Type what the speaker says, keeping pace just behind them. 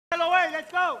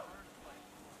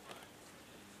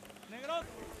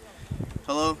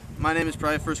Hello, my name is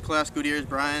Private First Class Gutierrez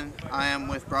Brian. I am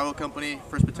with Bravo Company,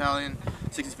 1st Battalion,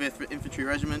 65th Infantry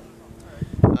Regiment.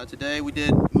 Today we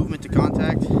did movement to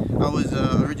contact. I was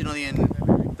originally in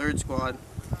 3rd Squad,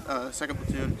 2nd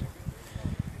Platoon.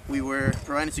 We were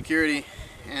providing security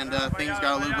and things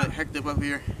got a little bit hectic up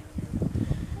here.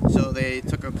 So they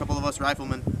took a couple of us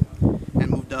riflemen and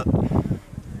moved up.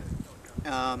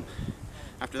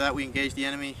 After that we engaged the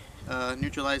enemy,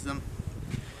 neutralized them.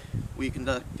 We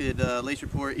conducted lace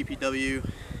report, EPW,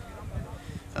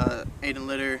 aid and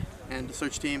litter, and the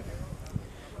search team.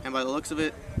 And by the looks of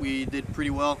it, we did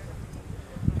pretty well.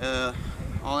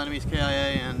 All enemies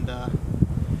KIA, and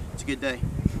it's a good day.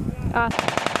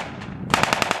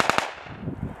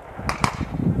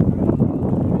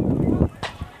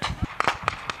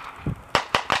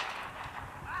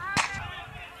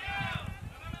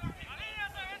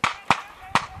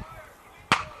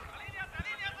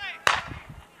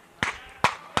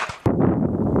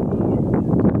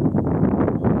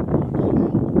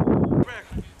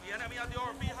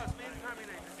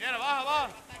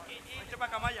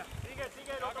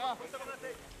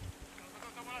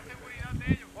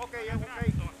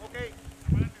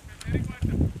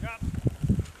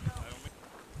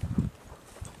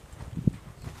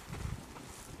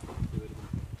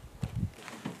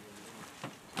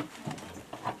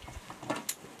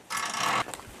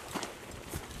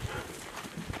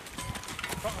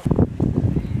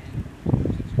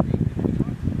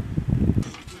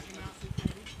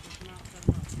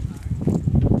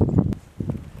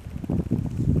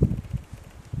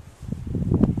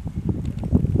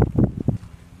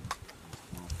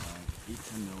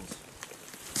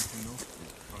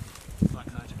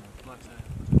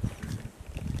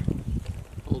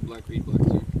 Old black, read black,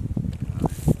 sir.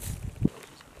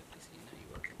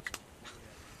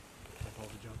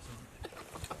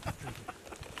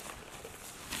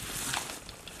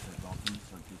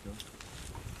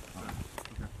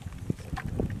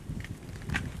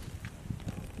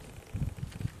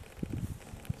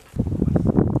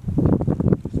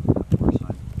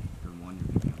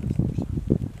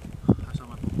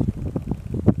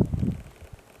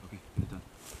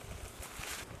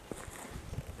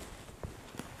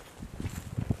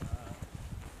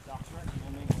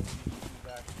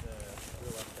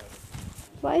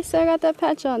 Why you still got that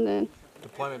patch on then?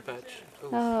 Deployment patch. Ooh.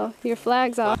 Oh, your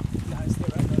flag's off.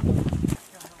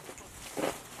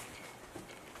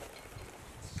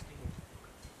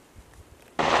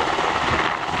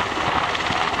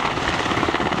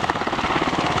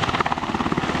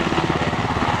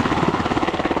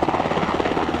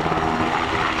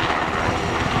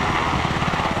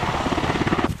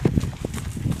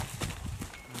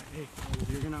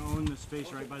 You're gonna own the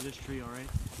space right by this tree, all right?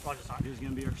 Here's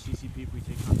gonna be our CCP if we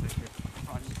take contact here.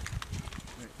 All right,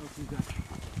 let's do that.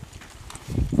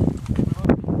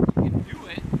 You can do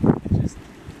it. Just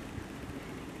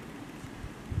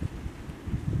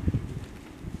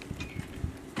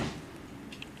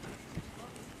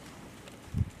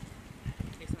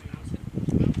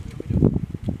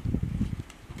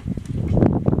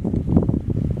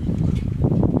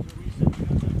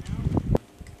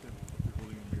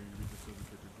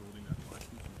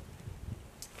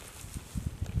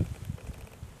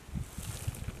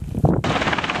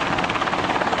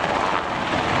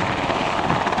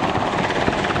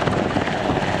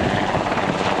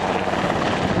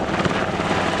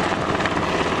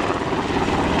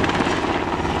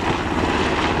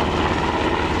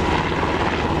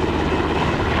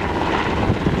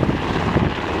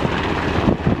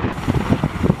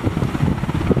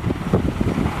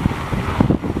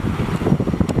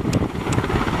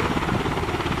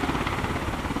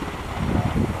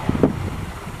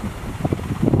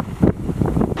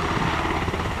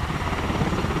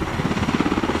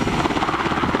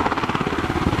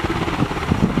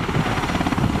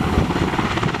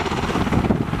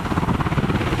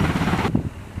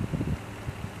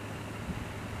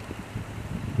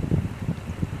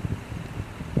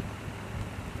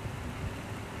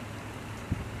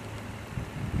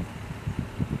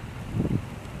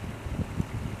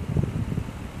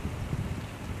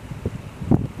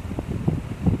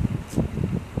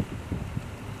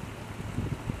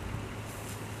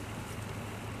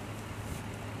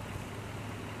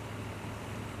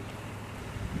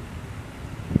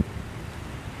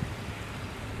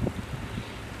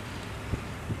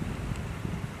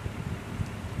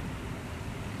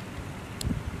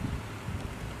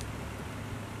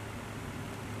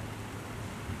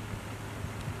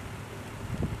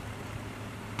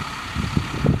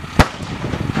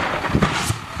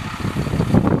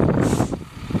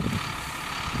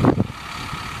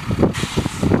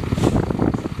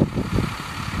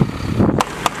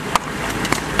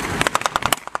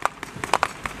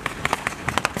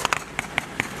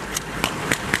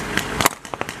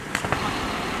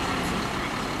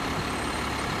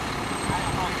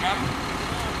grab him.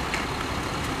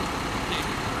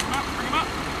 Bring him up.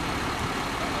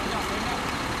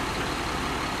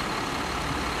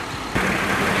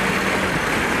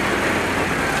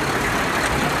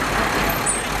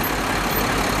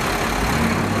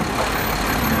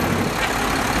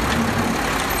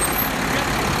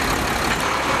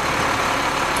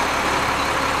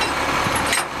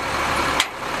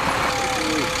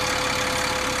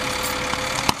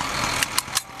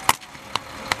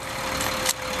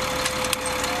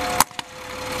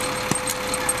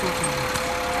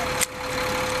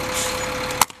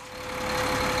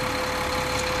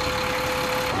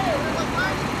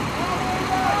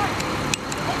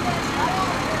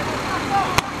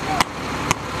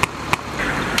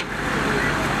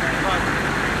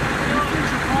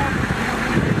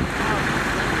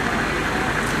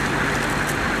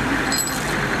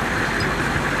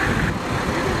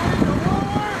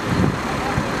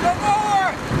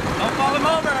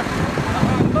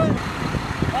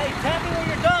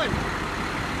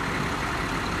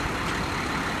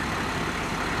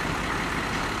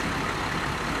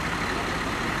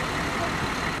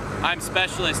 I'm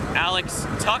Specialist Alex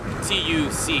Tuck,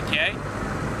 T-U-C-K.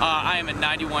 I am a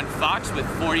 91 Fox with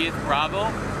 40th Bravo,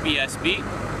 BSB.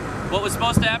 What was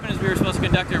supposed to happen is we were supposed to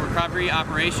conduct a recovery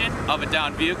operation of a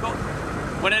downed vehicle.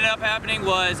 What ended up happening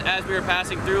was, as we were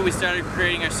passing through, we started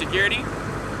creating our security,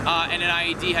 and an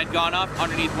IED had gone up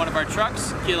underneath one of our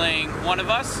trucks, killing one of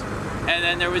us, and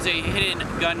then there was a hidden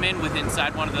gunman within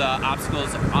inside one of the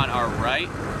obstacles on our right.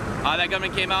 That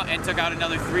gunman came out and took out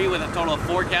another 3 with a total of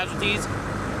 4 casualties.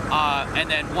 And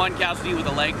then 1 casualty with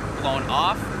a leg blown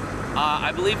off.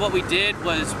 I believe what we did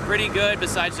was pretty good,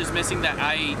 besides just missing that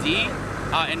IED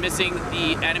and missing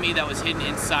the enemy that was hidden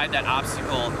inside that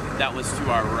obstacle that was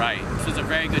to our right. This was a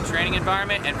very good training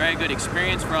environment and very good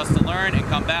experience for us to learn and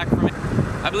come back from it.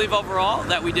 I believe overall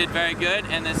that we did very good,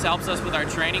 and this helps us with our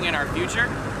training in our future.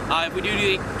 If we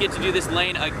do get to do this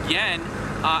lane again,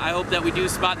 I hope that we do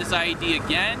spot this IED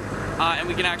again. And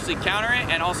we can actually counter it,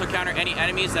 and also counter any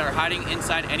enemies that are hiding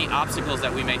inside any obstacles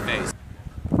that we may face.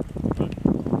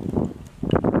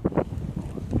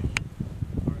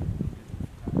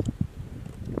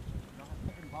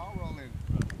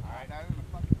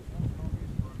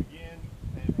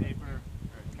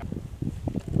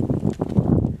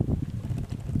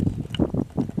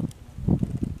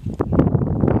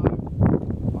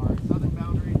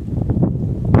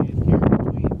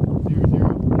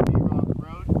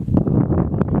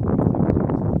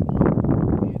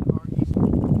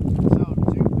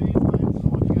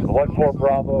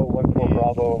 Bravo, 1-4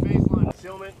 Bravo. Baseline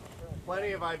concealment,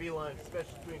 plenty of IV lines,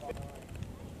 especially between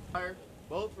fire,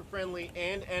 both for friendly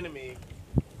and enemy.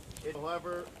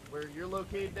 However, where you're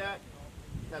located at,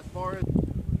 as far as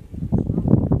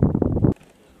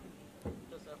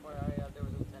just FYI, there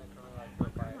was a lieutenant colonel that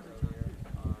drove by earlier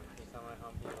on the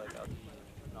semi-Humvee, like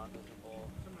non-visible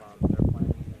from their plane.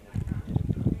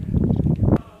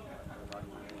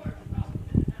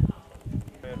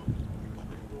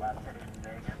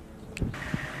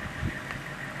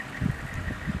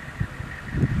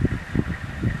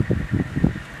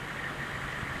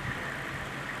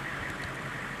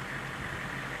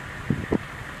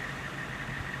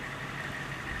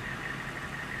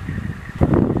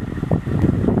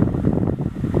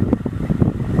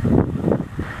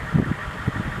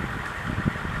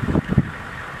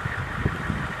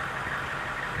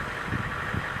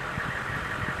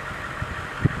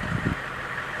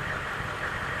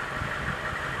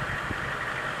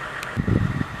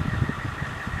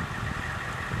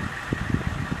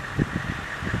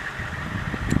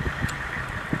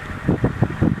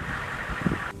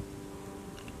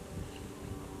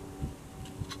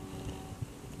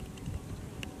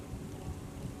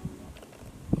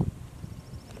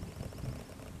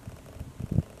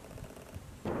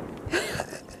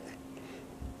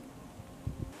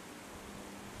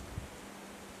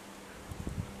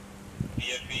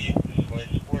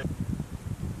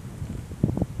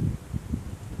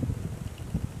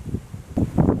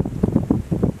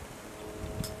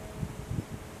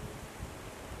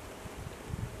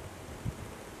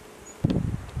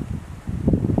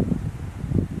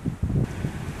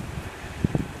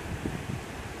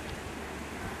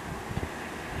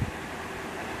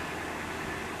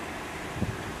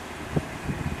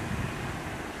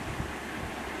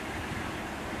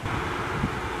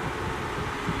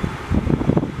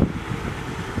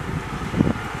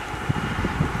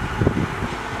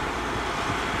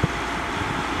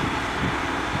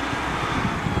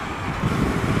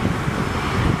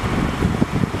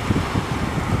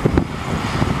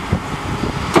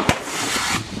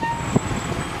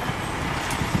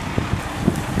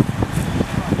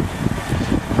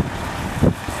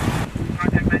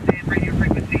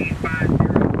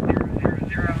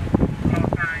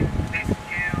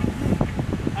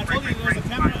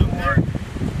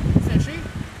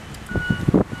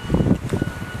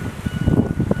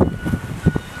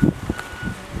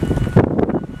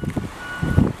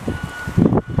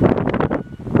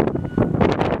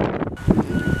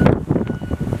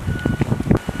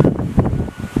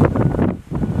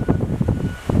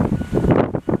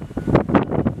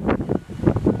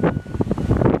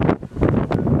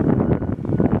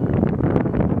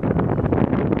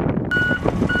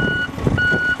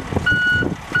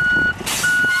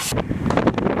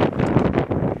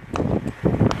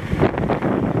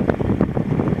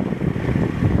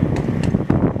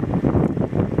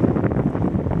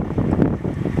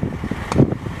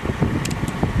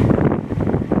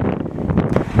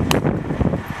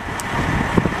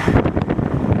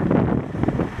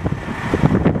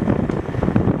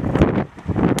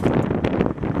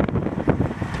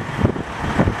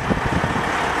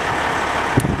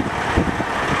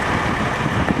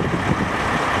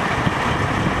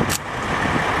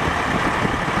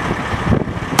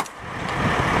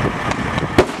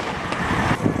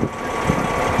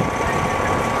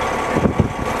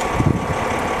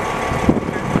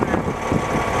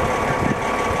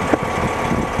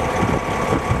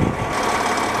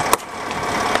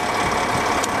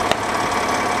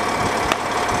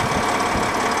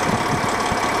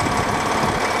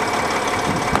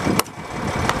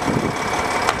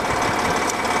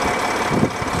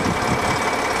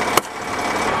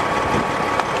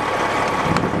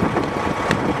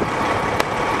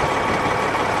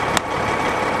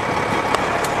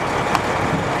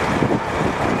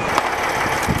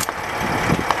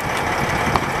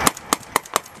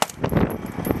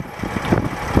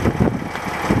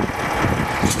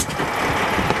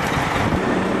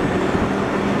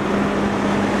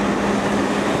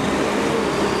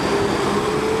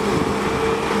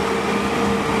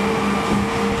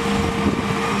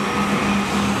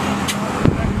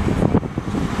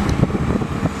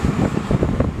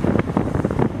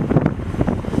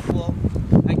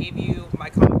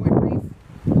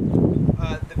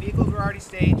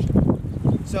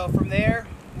 So from there,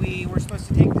 we were supposed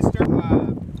to take this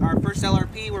our first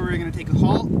LRP, where we were going to take a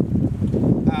halt.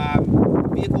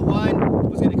 Vehicle 1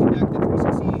 was going to conduct a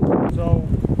 360. So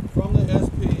from the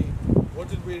SP, what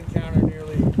did we encounter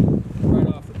nearly right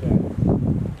off the bat?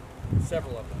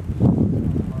 Several of them.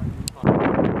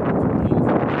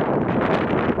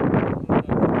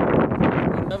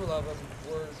 Several of them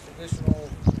were traditional,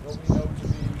 what we know to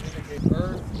be indicate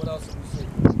earth. What else did we see?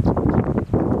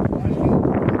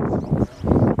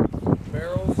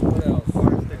 Barrels. What else?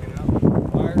 Fire sticking out.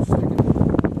 Fire sticking out.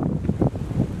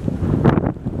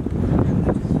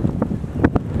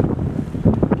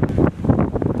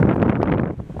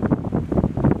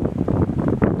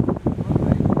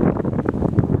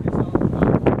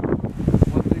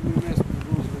 One thing we missed with the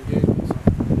rules of engagement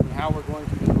and how we're going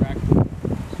to interact with them.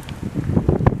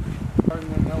 Starting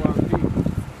with LRP,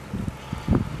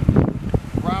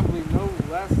 probably no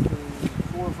less than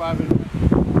 4 or 5 interactions.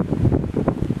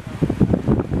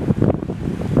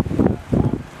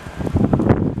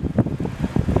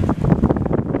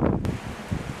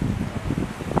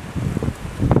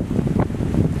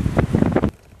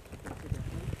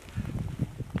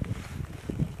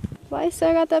 Why you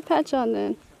still got that patch on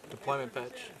then? Deployment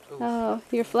patch. Oh,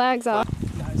 your flag's off.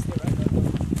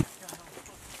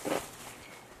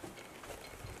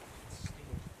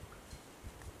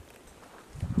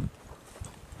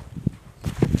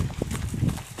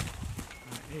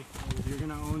 Hey, you're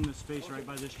gonna own the space right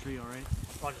by this tree, alright?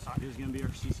 There's gonna be our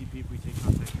CCP if we take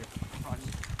contact here. Alright,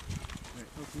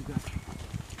 let's do that.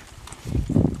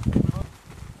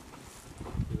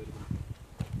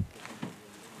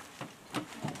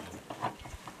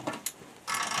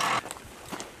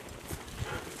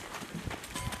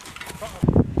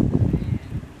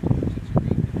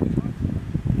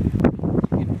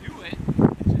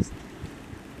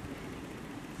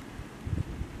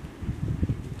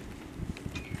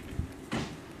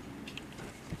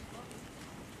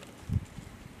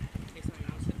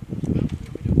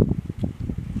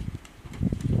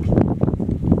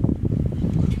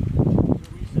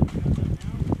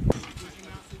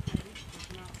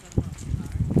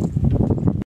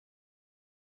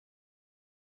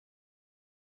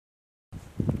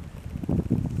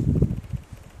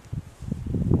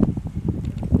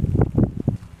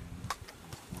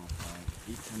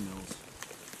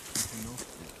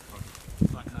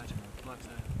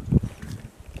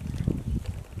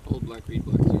 Old black, read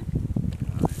black, sir.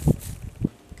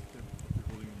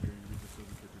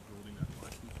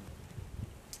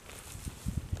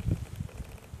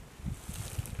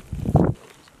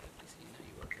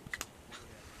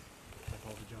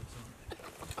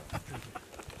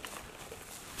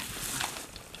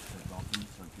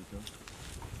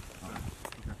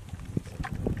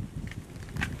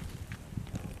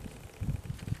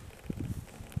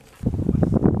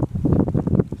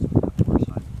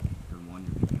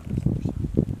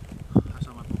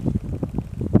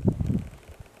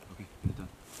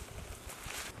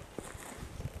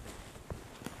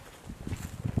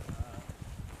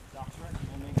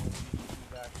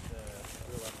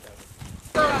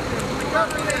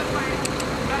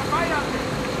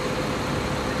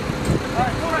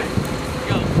 Alright,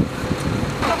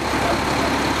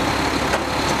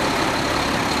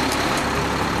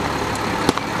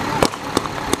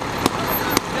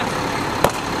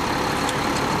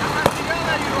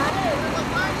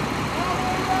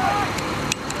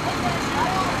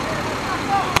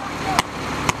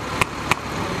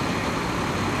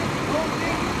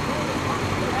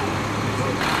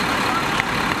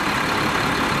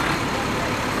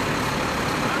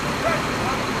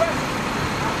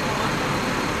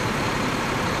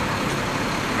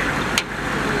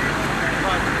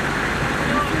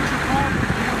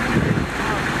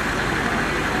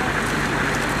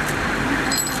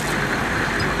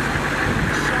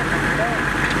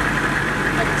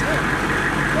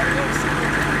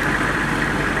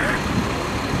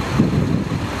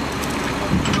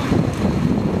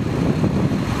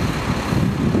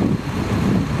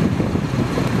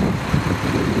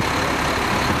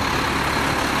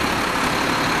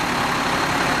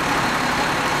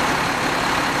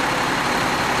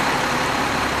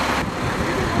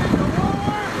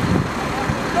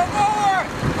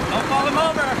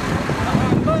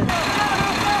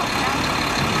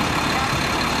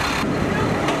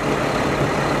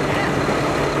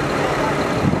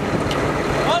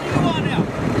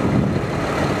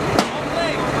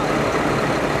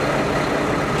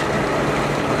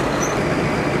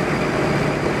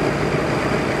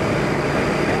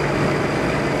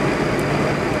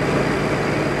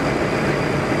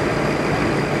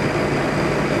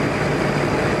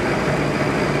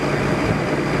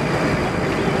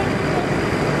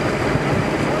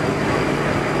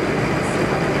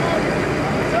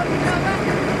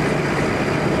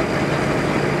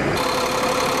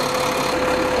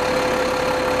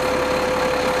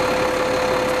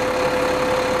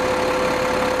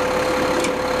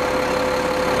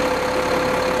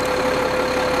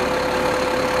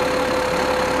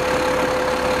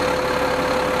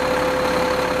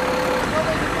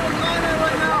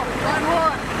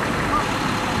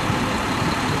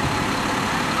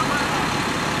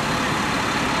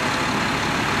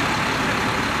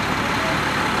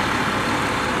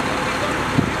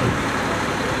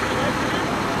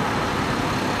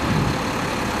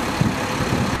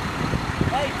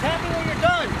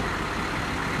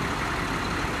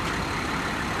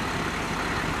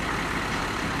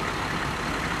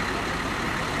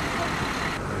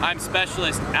 I'm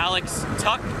Specialist Alex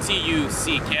Tuck,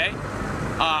 T-U-C-K.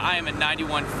 I am a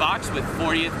 91 Fox with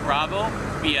 40th Bravo,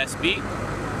 BSB.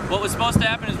 What was supposed to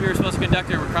happen is we were supposed to conduct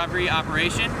a recovery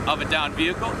operation of a downed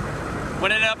vehicle.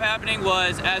 What ended up happening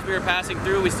was, as we were passing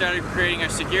through, we started creating our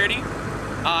security,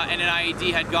 and an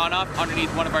IED had gone up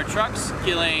underneath one of our trucks,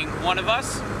 killing one of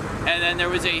us, and then there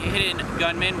was a hidden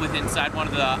gunman inside one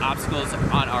of the obstacles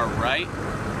on our right.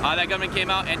 That gunman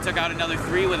came out and took out another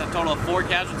 3 with a total of 4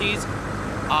 casualties,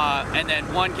 and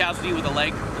then 1 casualty with a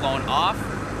leg blown off.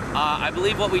 I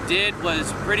believe what we did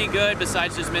was pretty good,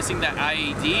 besides just missing that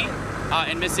IED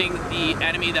and missing the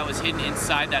enemy that was hidden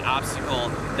inside that obstacle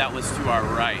that was to our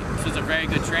right. This was a very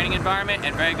good training environment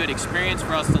and very good experience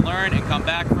for us to learn and come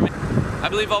back from it. I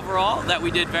believe overall that we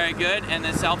did very good, and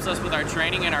this helps us with our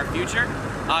training in our future.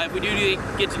 If we do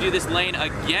get to do this lane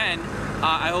again,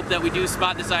 I hope that we do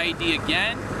spot this IED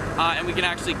again, and we can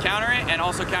actually counter it and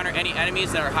also counter any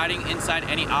enemies that are hiding inside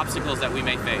any obstacles that we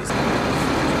may face.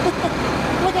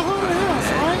 Like a haunted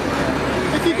house, right?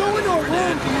 If you go into a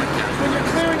room, when you're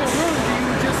clearing a room, do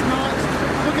you just not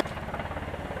look at...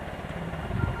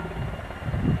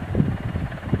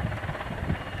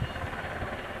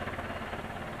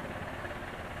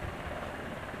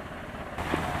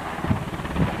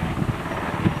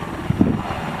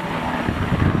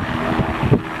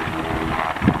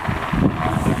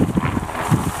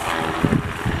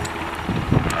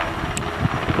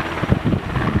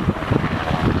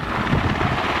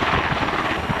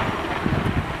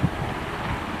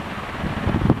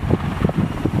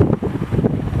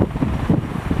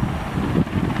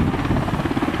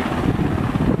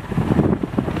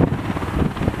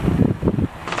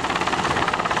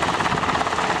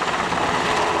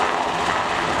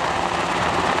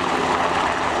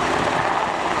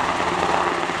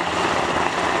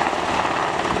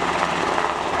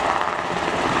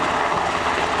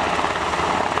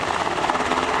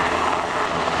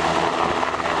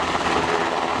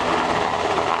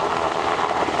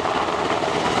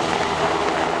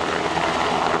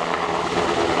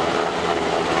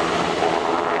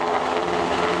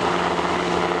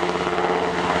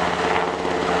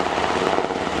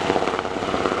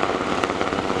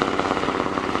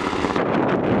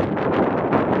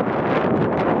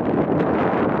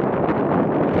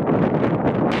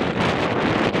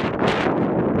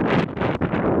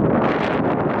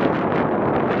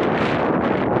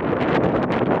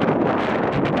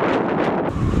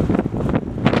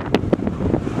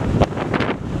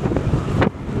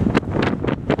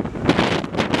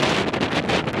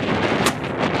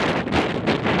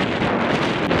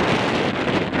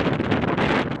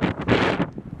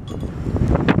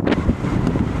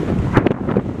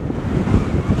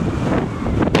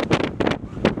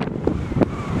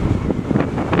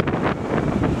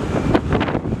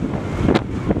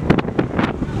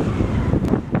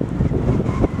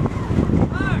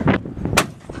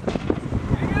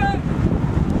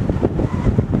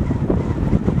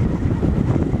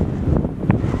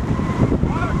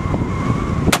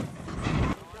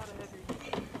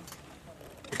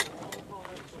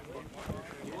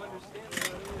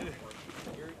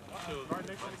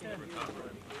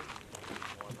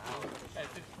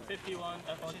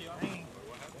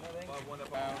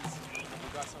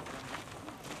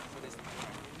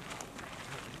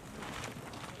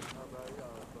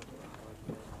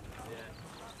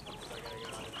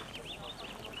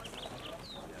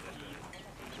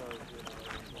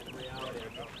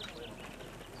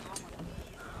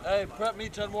 Hey, prep me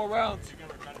 10 more rounds.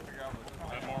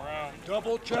 10 more rounds.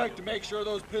 Double check to make sure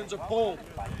those pins are pulled.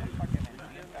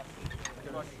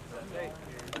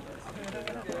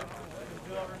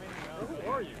 Who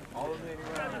are you? All remaining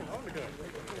rounds.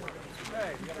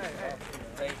 Hey.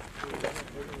 Hey!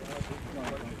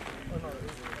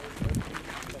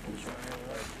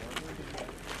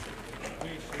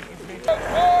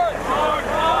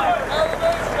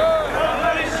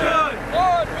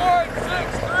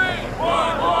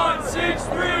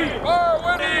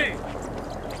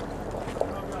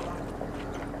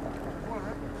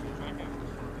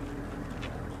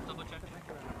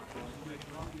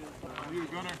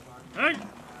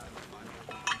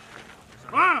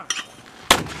 Fire!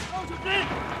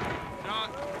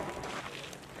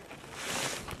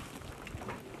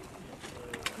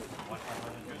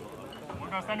 One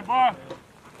guy standing by.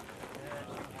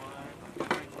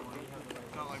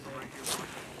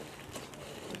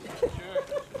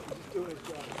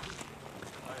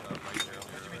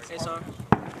 Say son.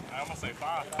 I almost say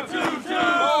 5. 2, 2!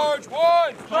 Charge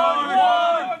 1! Charge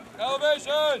 1!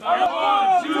 Elevation!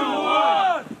 Fire 1, 2,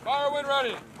 1! Fire wind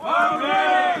ready! Fire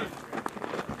ready!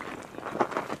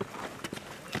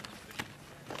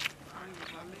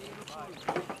 Fire!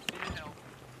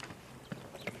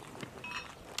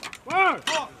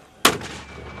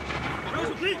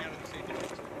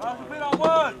 On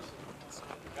one.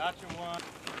 Gotcha one.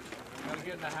 Gotta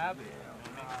get in the habit.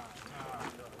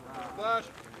 Flash.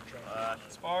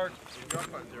 Spark. You're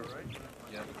up there, right?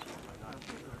 Yep.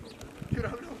 Dude, I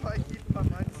don't know why I keep my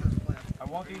mind so flat. I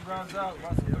want these rounds out.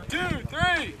 2,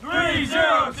 3. 3,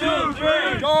 0, 2,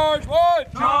 3. Charge 1.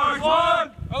 Charge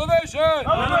 1. Elevation.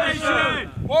 Elevation.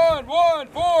 1, 1,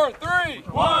 4, 3.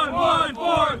 1, 1,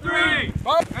 4, 3.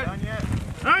 Done yet?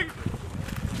 Hey.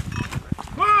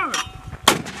 Fire.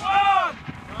 Fire.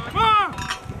 Fire.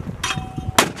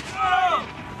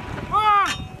 Fire.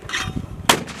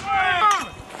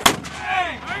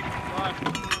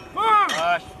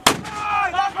 Flash.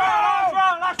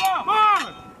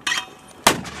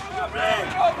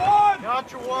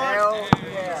 Got your one. Hell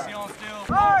yeah. Seal still.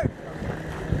 Fire.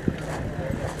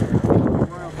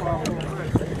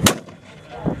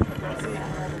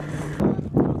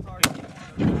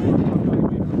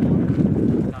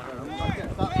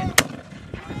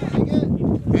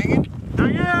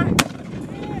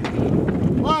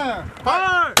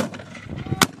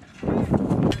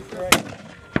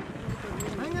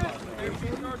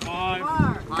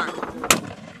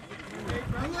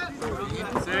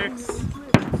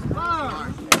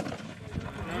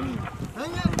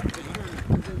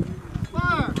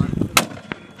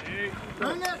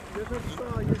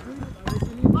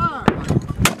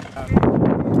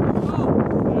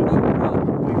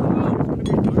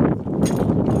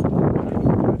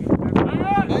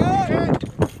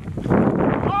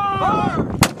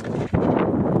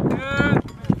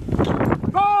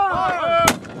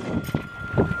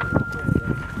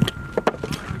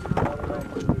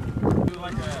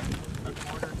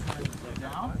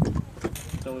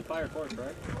 So we fire forward,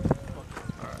 correct?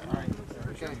 Alright.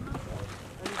 Okay.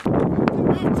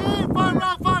 15, fire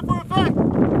off